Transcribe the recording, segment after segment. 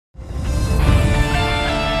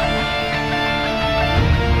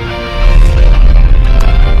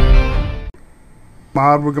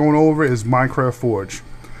mod we're going over is Minecraft Forge.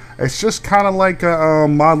 It's just kind of like a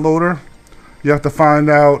mod loader. You have to find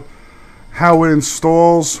out how it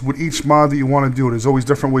installs with each mod that you want to do. There's always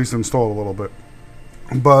different ways to install a little bit.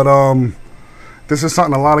 But this is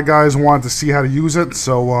something a lot of guys want to see how to use it,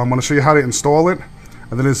 so I'm going to show you how to install it.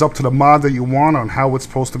 And then it's up to the mod that you want on how it's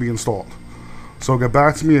supposed to be installed. So get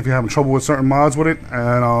back to me if you're having trouble with certain mods with it,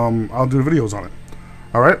 and I'll do videos on it.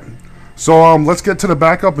 Alright? So let's get to the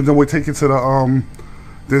backup, and then we'll take you to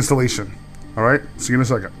the installation. Alright? See you in a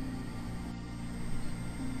second.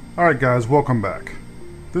 Alright guys, welcome back.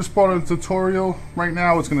 This part of the tutorial right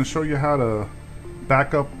now is going to show you how to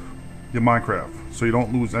back up your Minecraft so you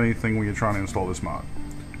don't lose anything when you're trying to install this mod.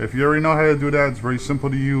 If you already know how to do that, it's very simple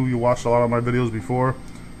to you. You watched a lot of my videos before.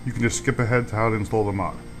 You can just skip ahead to how to install the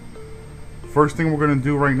mod. First thing we're going to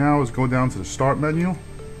do right now is go down to the start menu,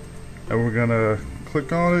 and we're going to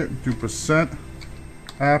click on it, do %appdata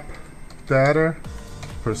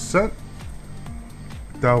 %.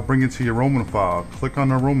 That'll bring it to your Roman file. Click on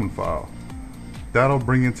the Roman file. That'll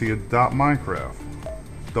bring it to your .minecraft.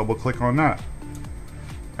 Double click on that.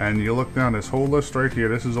 And you look down this whole list right here.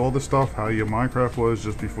 This is all the stuff, how your Minecraft was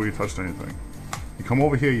just before you touched anything. You come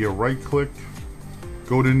over here, you right click,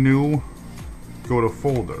 go to new, go to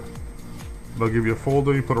folder. They'll give you a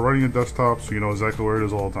folder, you put it right on your desktop so you know exactly where it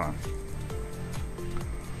is all the time.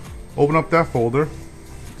 Open up that folder,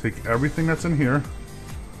 take everything that's in here,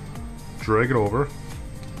 drag it over,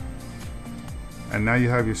 and now you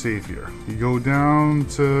have your save here. You go down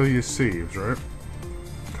to your saves, right?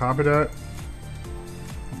 Copy that,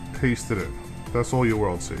 paste it in. That's all your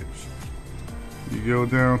world saves. You go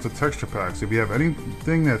down to texture packs. If you have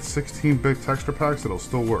anything that's 16-bit texture packs, it'll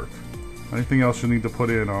still work. Anything else you need to put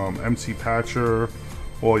in MC Patcher,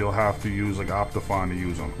 or you'll have to use like Optifine to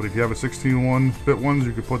use them. But if you have a 16-bit ones,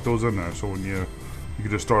 you can put those in there. So when you can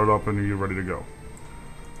just start it up and you're ready to go.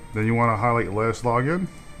 Then you want to highlight your last login,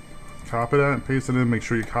 copy that and paste it in. Make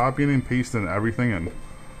sure you're copying and pasting everything in.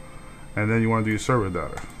 And then you want to do your server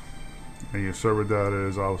data. And your server data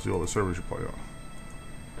is obviously all the servers you play on.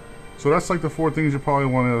 So that's like the 4 things you probably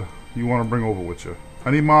want to bring over with you.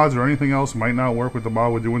 Any mods or anything else might not work with the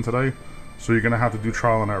mod we're doing today, so you're gonna have to do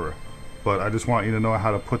trial and error. But I just want you to know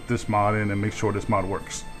how to put this mod in and make sure this mod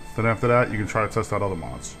works. Then after that, you can try to test out other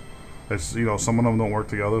mods. It's, you know, some of them don't work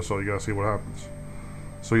together, so you gotta see what happens.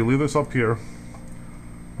 So you leave this up here.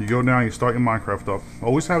 You go down, you start your Minecraft up.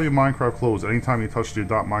 Always have your Minecraft closed anytime you touch your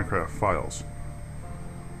 .minecraft files.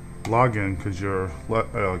 Log in because you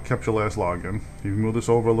kept your last login. You move this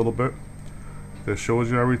over a little bit. This shows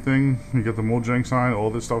you everything. You get the Mojang sign. All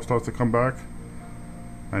this stuff starts to come back,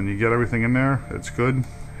 and you get everything in there. It's good.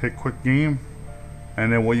 Hit quick game,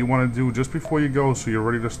 and then what you want to do just before you go, so you're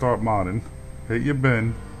ready to start modding, hit your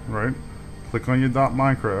bin, right? Click on your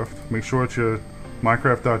 .minecraft. Make sure it's your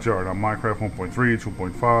minecraft.jar, not Minecraft 1.3,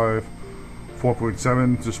 2.5,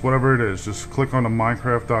 4.7, just whatever it is. Just click on the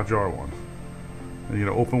minecraft.jar one. And you're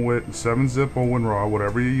gonna open with 7-zip or winrar,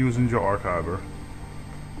 whatever you use in your archiver.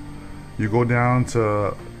 You go down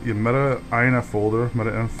to your meta inf folder,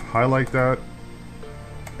 meta-inf, highlight that,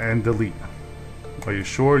 and delete. Are you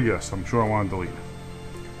sure? Yes, I'm sure I want to delete.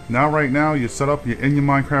 Now, right now, you're set up, you're in your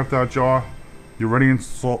minecraft.jar, you're ready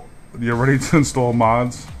to install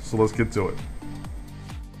mods, so let's get to it.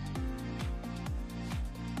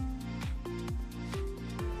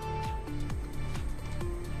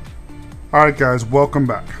 Alright guys, welcome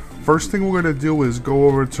back. First thing we're going to do is go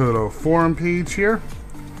over to the forum page here.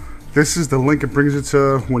 This is the link it brings you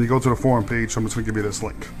to when you go to the forum page, so I'm just going to give you this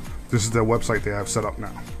link. This is their website they have set up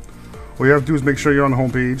now. What you have to do is make sure you're on the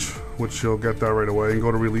home page, which you'll get that right away, and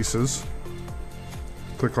go to releases.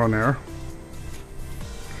 Click on there.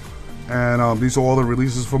 And these are all the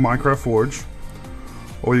releases for Minecraft Forge.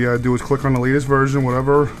 All you gotta do is click on the latest version,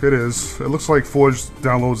 whatever it is. It looks like Forge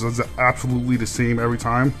downloads is absolutely the same every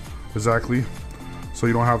time, exactly. So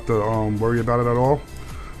you don't have to worry about it at all.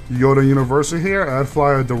 You go to Universal here, add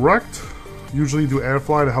flyer direct. Usually do add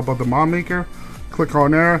flyer to help out the mod maker. Click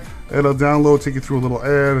on there, it'll download, take you through a little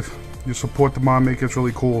ad. You support the mod maker, it's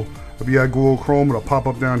really cool. If you have Google Chrome, it'll pop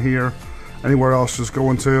up down here. Anywhere else, just go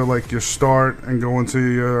into like your start and go into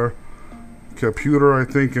your computer, I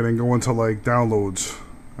think, and then go into like downloads.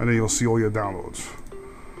 And then you'll see all your downloads.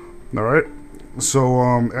 Alright, so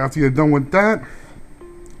after you're done with that,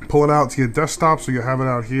 pull it out to your desktop so you have it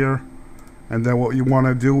out here. And then what you want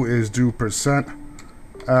to do is do %appdata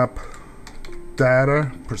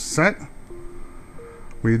 %.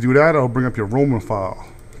 When you do that, it'll bring up your Roman file.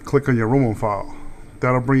 Click on your Roman file.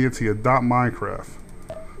 That'll bring you to your .minecraft.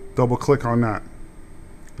 Double click on that.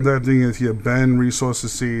 That thing is your bin,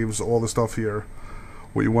 resources, saves, all the stuff here.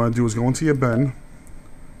 What you want to do is go into your bin,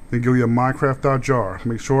 Then go to your minecraft.jar.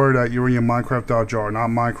 Make sure that you're in your minecraft.jar, not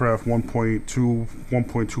Minecraft 1.2,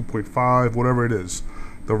 1.2.5, whatever it is.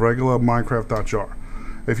 The regular minecraft.jar.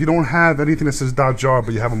 If you don't have anything that says .jar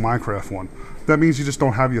but you have a Minecraft one, that means you just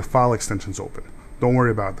don't have your file extensions open. Don't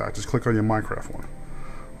worry about that. Just click on your Minecraft one.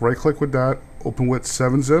 Right click with that, open with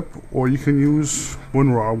 7-zip, or you can use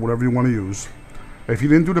winrar, whatever you want to use. If you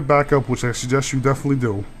didn't do the backup, which I suggest you definitely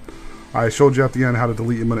do, I showed you at the end how to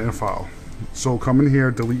delete your meta.inf file. So come in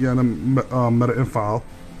here, delete your meta.inf file.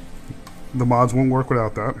 The mods won't work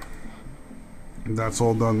without that. And that's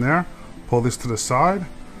all done there. Pull this to the side.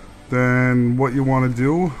 Then what you want to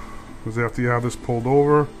do is after you have this pulled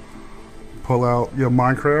over, pull out your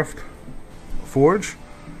Minecraft Forge.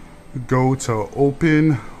 Go to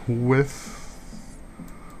open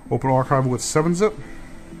archive with 7-zip.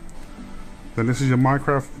 Then this is your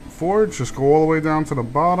Minecraft Forge. Just go all the way down to the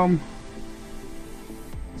bottom.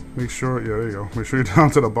 Make sure, yeah, there you go. Make sure you're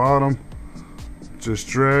down to the bottom. Just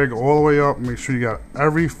drag all the way up. Make sure you got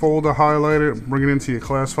every folder highlighted. Bring it into your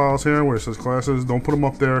class files here where it says classes. Don't put them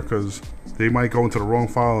up there because they might go into the wrong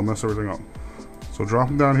file and mess everything up. So drop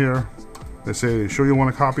them down here. They say, sure you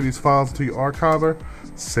want to copy these files into your archiver?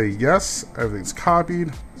 Say yes. Everything's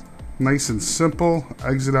copied. Nice and simple.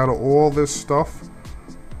 Exit out of all this stuff.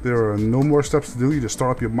 There are no more steps to do. You just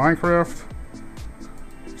start up your Minecraft.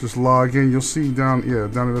 Just log in. You'll see down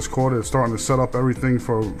in this corner it's starting to set up everything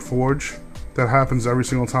for Forge. That happens every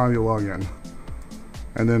single time you log in.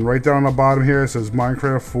 And then right down on the bottom here it says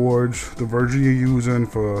Minecraft Forge, the version you're using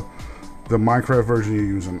for the Minecraft version you're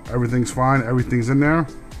using. Everything's fine, everything's in there.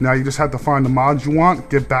 Now you just have to find the mods you want,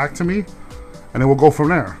 get back to me, and then we'll go from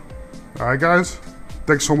there. Alright guys,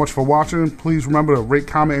 thanks so much for watching. Please remember to rate,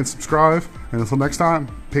 comment, and subscribe. And until next time,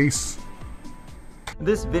 peace.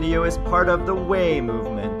 This video is part of the Way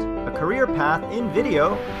movement, a career path in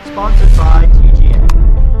video sponsored by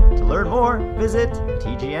TGN. To learn more, visit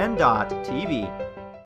tgn.tv.